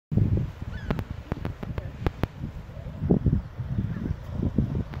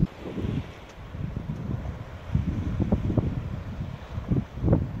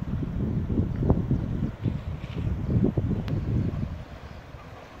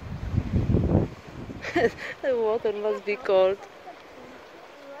The water must be cold.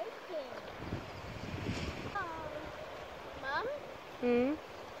 Mom, Hmm?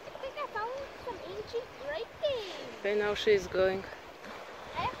 I think I found some ancient writing. Okay, now she's going.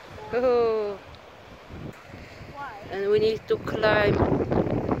 Excellent. Oh, Why? and we need to climb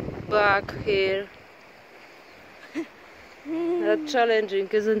back here. That's challenging,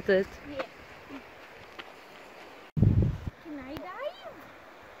 isn't it? Yeah. Can I dive?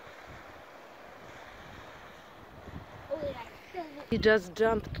 Oh, yeah. He just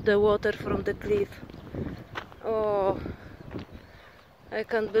jumped to the water from the cliff. Oh, I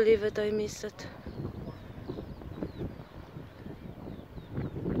can't believe it, I miss it.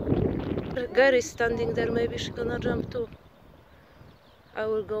 Gary's standing there, maybe she's gonna jump too. I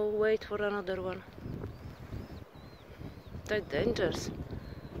will go wait for another one. That's dangerous.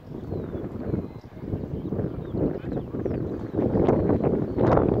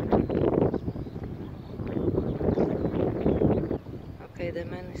 Okay, the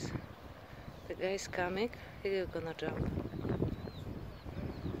guy is coming, he's gonna jump.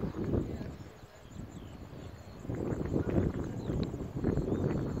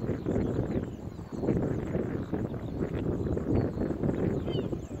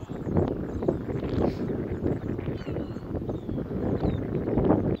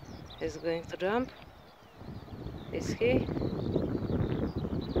 He's going to jump. Is he?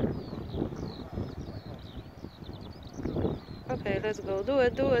 Okay, let's go. Do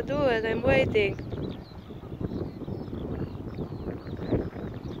it, do it, do it. I'm waiting.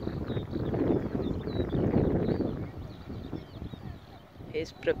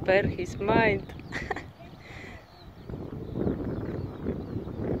 He's prepared his mind.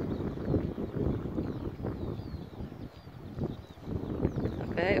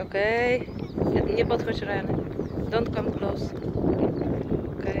 Okay, okay. Nie podchodź, Ryan. Don't come close.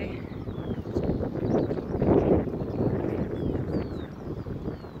 Okay.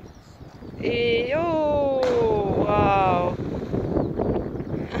 Oh, wow.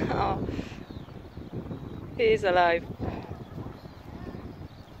 He's alive.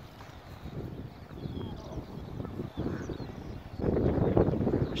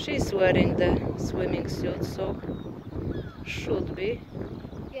 She's wearing the swimming suit, so should be.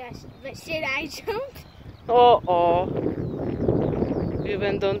 Yes, but should I jump? Oh.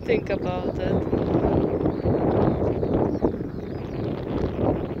 Even don't think about it.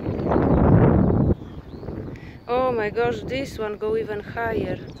 Oh my gosh, this one go even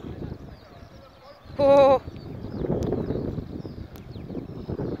higher. Oh.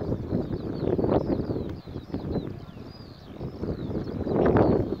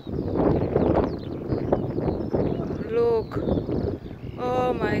 Look.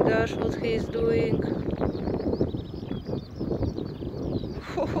 Oh my gosh, what he's doing.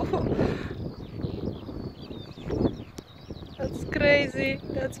 That's crazy.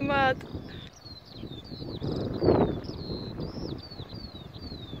 That's mad.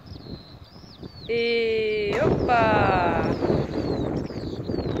 Oppa!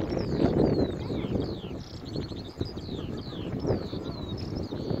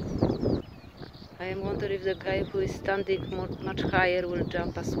 I wonder if the guy who is standing much higher will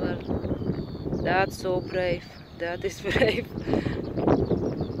jump as well. That's so brave. That is brave.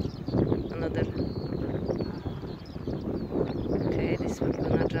 Another. Okay, this one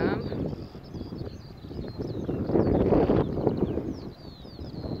gonna jump.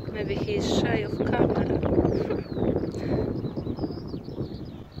 Maybe he's shy of camera.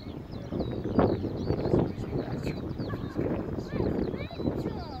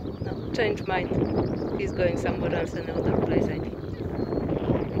 No, change mind. He's going somewhere else, another place, I think.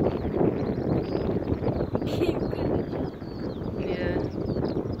 Yeah.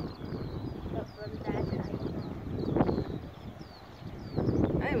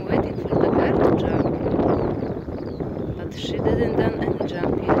 I'm waiting for the girl to jump. But she didn't done any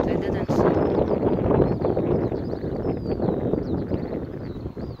jump yet. I didn't see.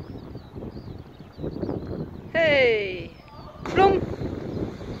 Hey! Plum!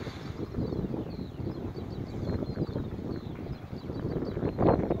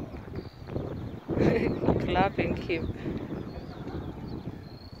 Clapping him.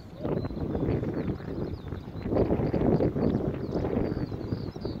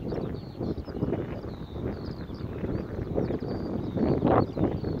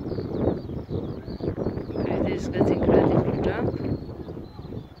 Okay, this is getting ready for jump.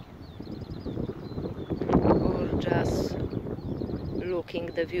 Or just looking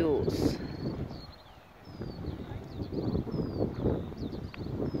the views.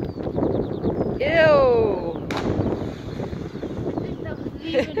 Ew!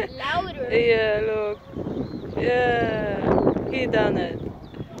 even louder. Yeah, look. Yeah, he done it.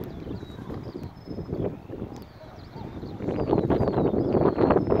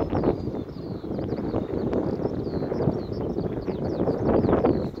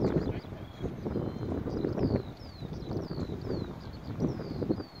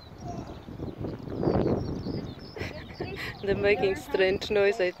 They're making strange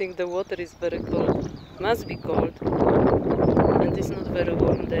noise. I think the water is very cold. Must be cold. And it's not very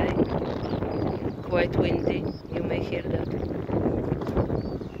warm day. Quite windy. You may hear that.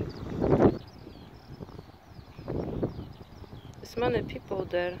 There's many people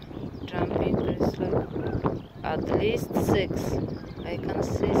there jumping. There's like at least 6. I can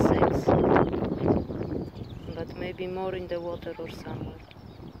see 6. But maybe more in the water or somewhere.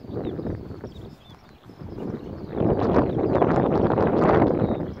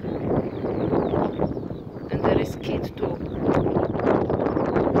 Kid too.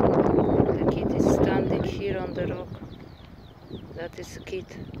 The kid is standing here on the rock. That is a kid.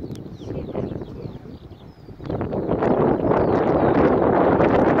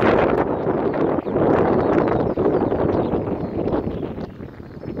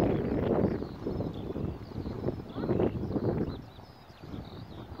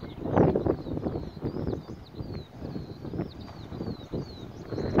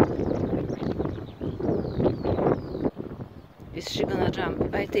 Is she gonna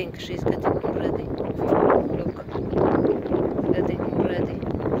jump? I think she's getting more ready. Look, getting more ready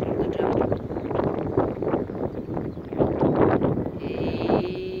for the jump.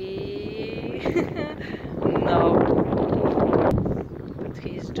 No, but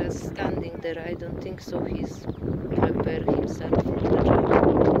he's just standing there. I don't think so. He's prepared himself for the jump.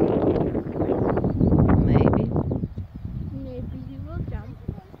 Maybe. Maybe he will jump.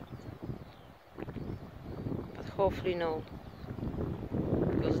 But hopefully no.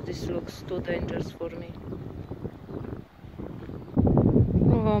 Because this looks too dangerous for me.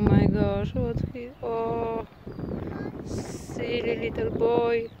 Oh my gosh, what he... Oh, silly little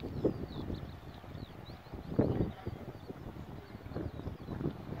boy.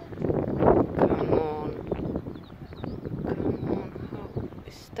 Come on. Come on. How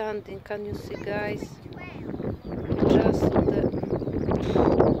he's standing, can you see, guys? Just on the...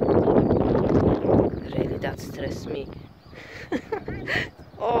 Really, that stressed me.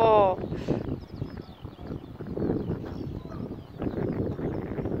 Oh,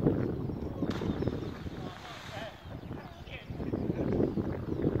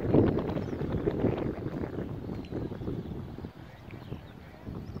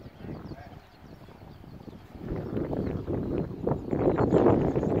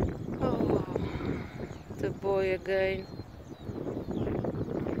 the boy again.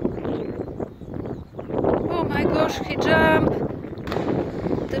 Oh my gosh, he jumped.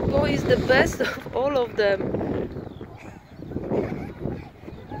 The boy is the best of all of them.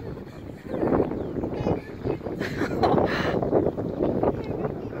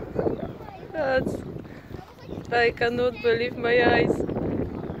 That's... I cannot believe my eyes.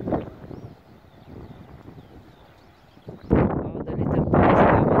 Oh, the little boy is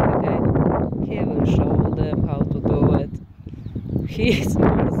coming again. He will show them how to do it. He is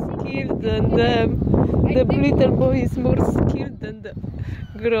more skilled than them. The little boy is more skilled than the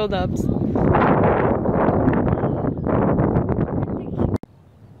grown-ups.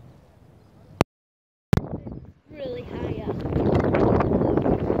 Really high up.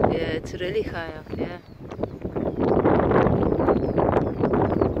 Yeah, it's really high up, yeah.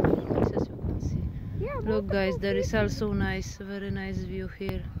 As you can see. Yeah, Look guys, there is also nice, very nice view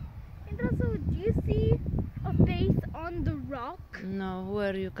here. And also, do you see a face on the rock? No,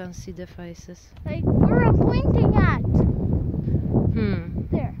 where you can see the faces? Like where I'm pointing at.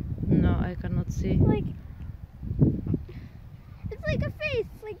 There. No, I cannot see. Like, it's like a face.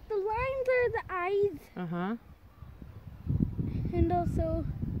 Like the lines are the eyes. Uh-huh. And also,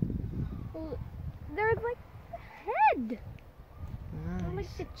 well, there's like the head. Or like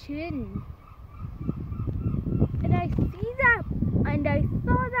Nice. the chin. And I see that, and I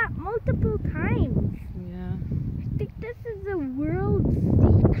saw that multiple times. Yeah, I think this is a world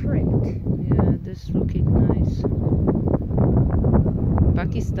secret. yeah, this looking nice.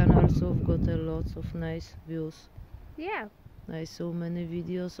 Pakistan also got a lot of nice views. Yeah. I saw many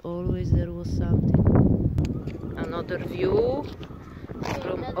videos, always there was something. Another view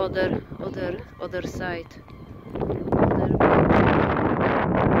from other side. Other